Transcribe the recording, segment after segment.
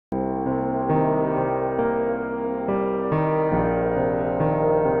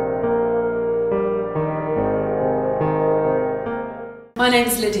My name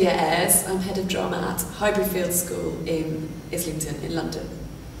is Lydia Aers. I'm Head of Drama at Highbury Field School in Islington in London.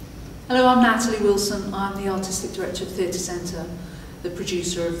 Hello, I'm Natalie Wilson. I'm the Artistic Director of Theatre Centre, the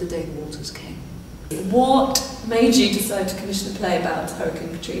producer of The Day the Waters Came. What made you decide to commission a play about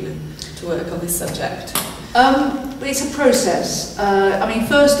Hurricane Katrina to work on this subject? It's a process.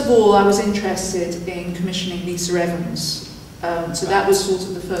 First of all, I was interested in commissioning Lisa Evans. So that was sort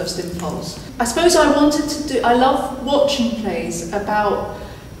of the first impulse. I suppose I wanted to do, I love watching plays about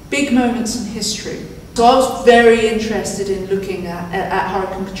big moments in history. So I was very interested in looking at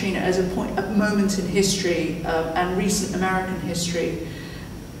Hurricane Katrina as a moment in history and recent American history,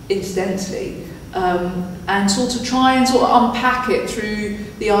 incidentally, and sort of try and sort of unpack it through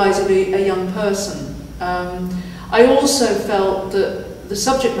the eyes of a young person. I also felt that the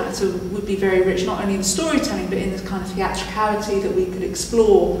subject matter would be very rich, not only in the storytelling, but in the kind of theatricality that we could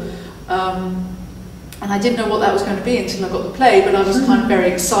explore. And I didn't know what that was going to be until I got the play, but I was kind of very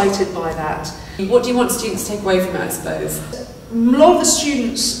excited by that. What do you want students to take away from it, I suppose? A lot of the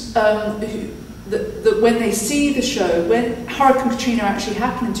students, that when they see the show, when Hurricane Katrina actually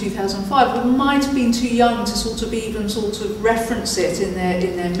happened in 2005, might have been too young to sort of even sort of reference it in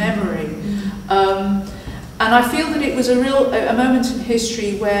their memory. And I feel that it was a moment in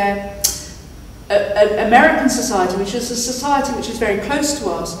history where American society, which is a society which is very close to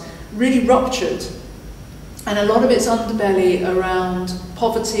us, really ruptured. And a lot of its underbelly around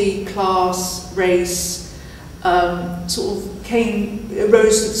poverty, class, race, sort of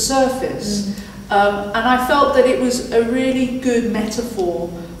rose to the surface. And I felt that it was a really good metaphor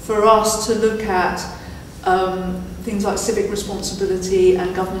for us to look at things like civic responsibility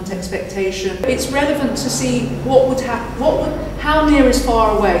and government expectation. It's relevant to see what would happen, how near is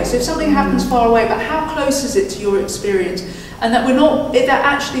far away. So if something happens far away, but how close is it to your experience? And that that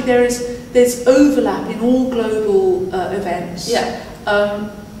actually there's overlap in all global events. Yeah.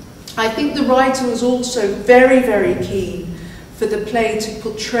 I think the writer was also very, very keen for the play to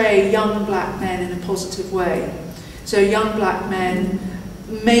portray young black men in a positive way. So young black men,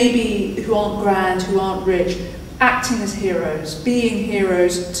 maybe who aren't grand, who aren't rich, acting as heroes, being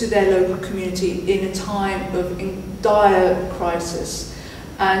heroes to their local community in a time of dire crisis.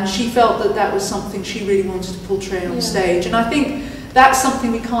 And she felt that that was something she really wanted to portray on stage. And I think that's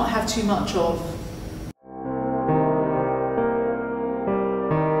something we can't have too much of.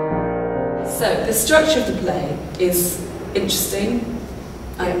 So, the structure of the play is interesting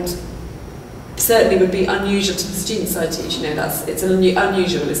and certainly would be unusual to the students I teach. You know, it's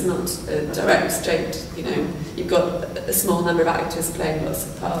unusual. It's not a direct, straight. You know, you've got a small number of actors playing lots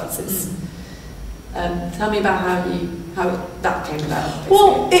of parts. It's tell me about how that came about. Basically.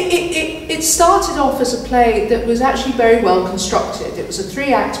 Well, it started off as a play that was actually very well constructed. It was a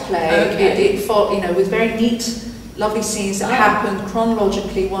 3-act play. Okay. It with very neat, lovely scenes that happened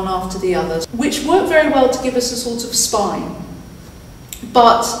chronologically one after the other, which worked very well to give us a sort of spine.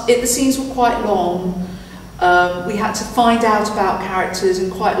 But the scenes were quite long. We had to find out about characters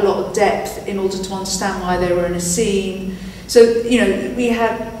in quite a lot of depth in order to understand why they were in a scene. So, you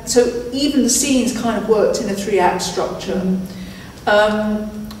know, so even the scenes kind of worked in a 3-act structure.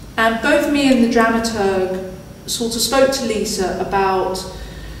 And both me and the dramaturg sort of spoke to Lisa about,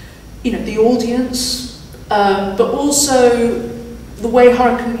 you know, the audience, but also the way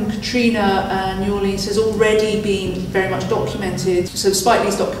Hurricane Katrina and New Orleans has already been very much documented. So Spike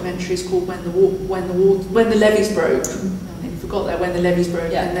Lee's documentary is called When the Levees Broke. I forgot that, When the Levees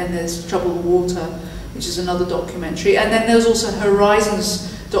Broke. And then there's Trouble with Water, which is another documentary. And then there's also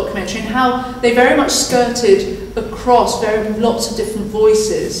Horizons documentary, and how they very much skirted across lots of different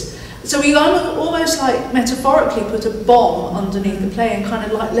voices. So we almost like metaphorically put a bomb underneath the play and kind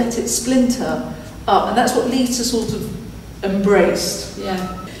of like let it splinter up. And that's what Lisa sort of embraced.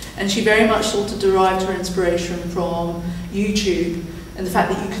 Yeah. And she very much sort of derived her inspiration from YouTube and the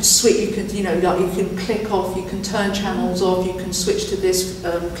fact that you could switch, you can click off, you can turn channels off, you can switch to this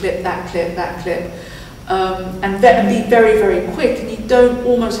clip, that clip, and be very, very quick. And you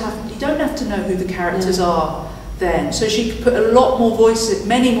don't have to know who the characters are then. So she could put a lot more voices,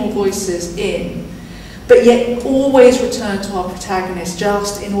 many more voices in, but yet always return to our protagonist,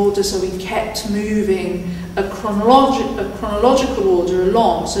 just in order so we kept moving a chronological order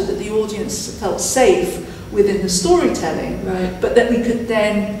along, so that the audience felt safe within the storytelling, but that we could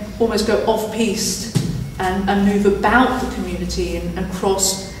then almost go off-piste and move about the community and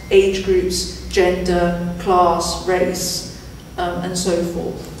across age groups, gender, class, race, and so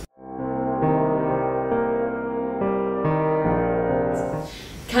forth.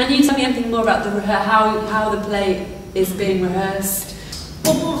 Can you tell me anything more about how the play is being rehearsed?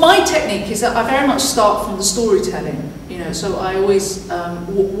 Well, my technique is that I very much start from the storytelling. You know, so I always,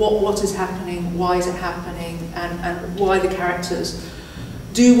 what is happening, why is it happening, and why the characters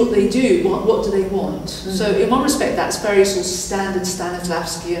do what they do, what do they want. So in one respect that's very sort of standard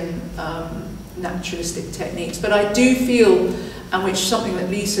Stanislavskian naturalistic techniques, but I do feel, and which is something that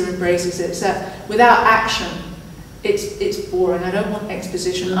Lisa embraces, it's that without action it's boring. I don't want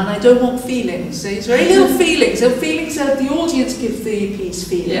exposition, and I don't want feelings. There's very little feelings. The feelings that the audience give the piece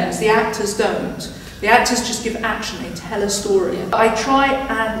feelings, the actors don't. The actors just give action, they tell a story. I try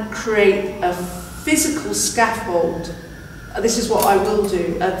and create a physical scaffold. This is what I will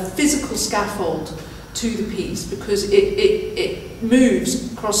do, a physical scaffold to the piece, because it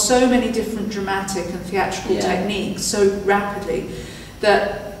moves across so many different dramatic and theatrical techniques so rapidly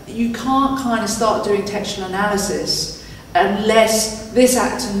that you can't kind of start doing textual analysis unless this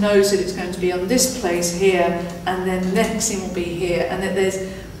actor knows that it's going to be on this place here, and then the next scene will be here, and that there's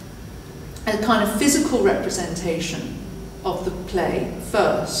a kind of physical representation of the play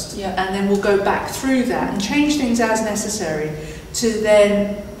first, and then we'll go back through that and change things as necessary to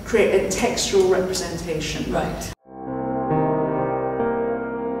then create a textual representation. Right.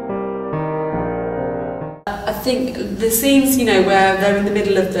 I think the scenes, you know, where they're in the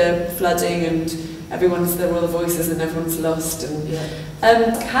middle of the flooding and everyone's there, all the voices, and everyone's lost, and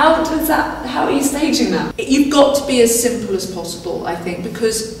how are you staging that? You've got to be as simple as possible, I think,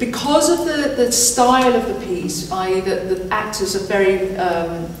 because of the style of the piece, i.e. that the actors are very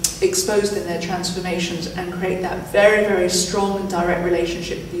exposed in their transformations and create that very, very strong and direct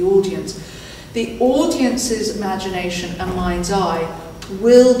relationship with the audience. The audience's imagination and mind's eye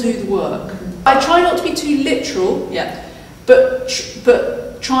will do the work. I try not to be too literal, but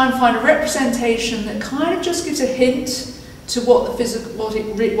try and find a representation that kind of just gives a hint to what the physical,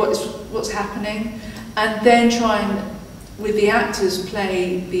 what's happening, and then try and, with the actors,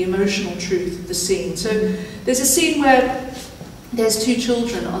 play the emotional truth of the scene. So there's a scene where there's two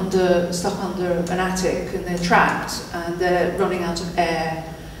children stuck under an attic, and they're trapped, and they're running out of air,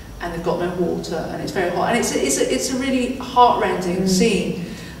 and they've got no water, and it's very hot, and it's a really heart-rending scene.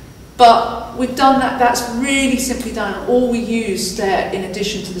 But we've done that, that's really simply done. All we use there, in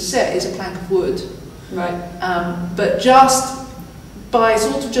addition to the set, is a plank of wood. Right. But just by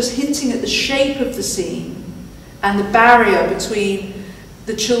sort of just hinting at the shape of the scene and the barrier between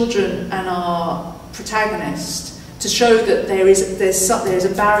the children and our protagonist, to show that there's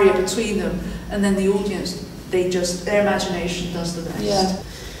a barrier between them, and then the audience, their imagination does the rest. Yeah.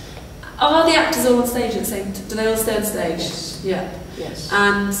 Are the actors all on stage at the same time? Do they all stay on stage? Yes. Yeah. Yes.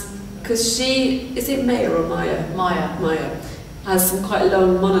 And because is it Maya or Maya? Maya has some quite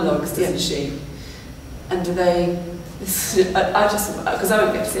long monologues, doesn't she? And do they? Because I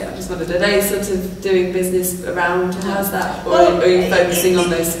won't get to see it, I just wondered, are they sort of doing business around? How's that? Or are you focusing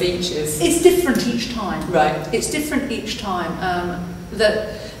on those speeches? It's different each time. Right. It's different each time.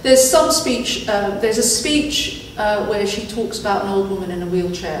 There's some speech. There's a speech where she talks about an old woman in a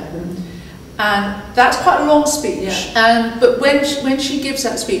wheelchair. And that's quite a long speech, but when she gives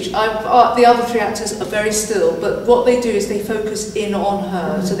that speech, the other three actors are very still, but what they do is they focus in on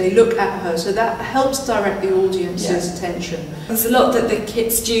her, so they look at her, so that helps direct the audience's attention. There's a lot that the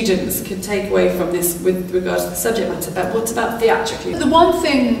students can take away from this with regards to the subject matter, but what about theatrically? The one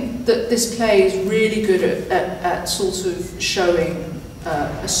thing that this play is really good at sort of showing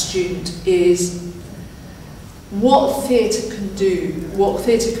a student is what theatre can do, what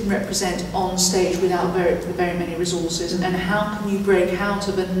theatre can represent on stage without very many resources, and how can you break out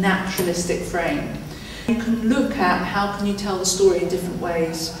of a naturalistic frame. You can look at how can you tell the story in different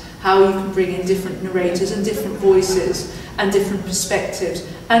ways, how you can bring in different narrators and different voices and different perspectives,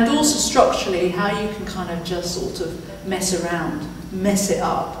 and also structurally how you can kind of just sort of mess it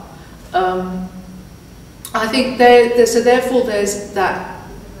up. I think so therefore there's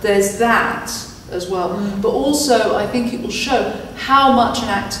that as well, but also I think it will show how much an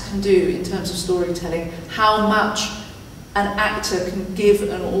actor can do in terms of storytelling, how much an actor can give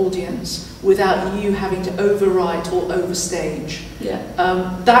an audience without you having to overwrite or overstage.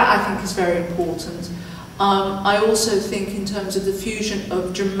 That I think is very important. I also think in terms of the fusion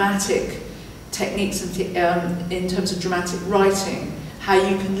of dramatic techniques and in terms of dramatic writing, how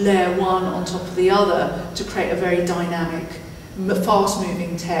you can layer one on top of the other to create a very dynamic,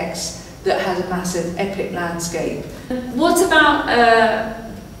 fast-moving text that has a massive epic landscape. What about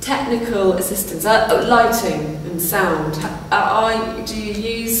technical assistance, lighting and sound? Do you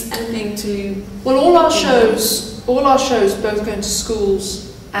use anything to? Well, all our shows both go into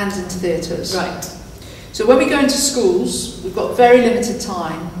schools and into theatres. Right. So when we go into schools, we've got very limited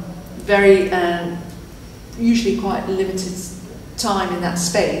time, usually quite limited time in that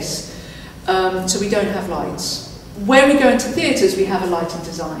space, so we don't have lights. when we go into theatres, we have a lighting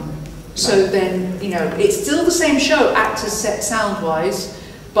design. So then, you know, it's still the same show, actors set sound-wise,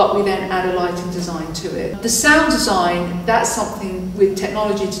 but we then add a lighting design to it. The sound design, that's something with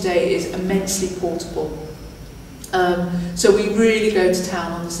technology today is immensely portable. So we really go to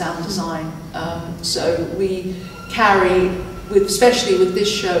town on the sound design. So we carry, especially with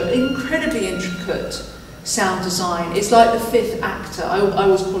this show, incredibly intricate sound design. It's like the fifth actor. I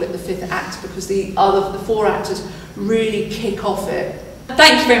always call it the fifth act because the four actors really kick off it.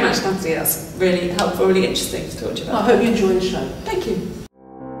 Thank you very much, Natalie. That's really helpful, really interesting to talk to you about. I hope you enjoy the show. Thank you.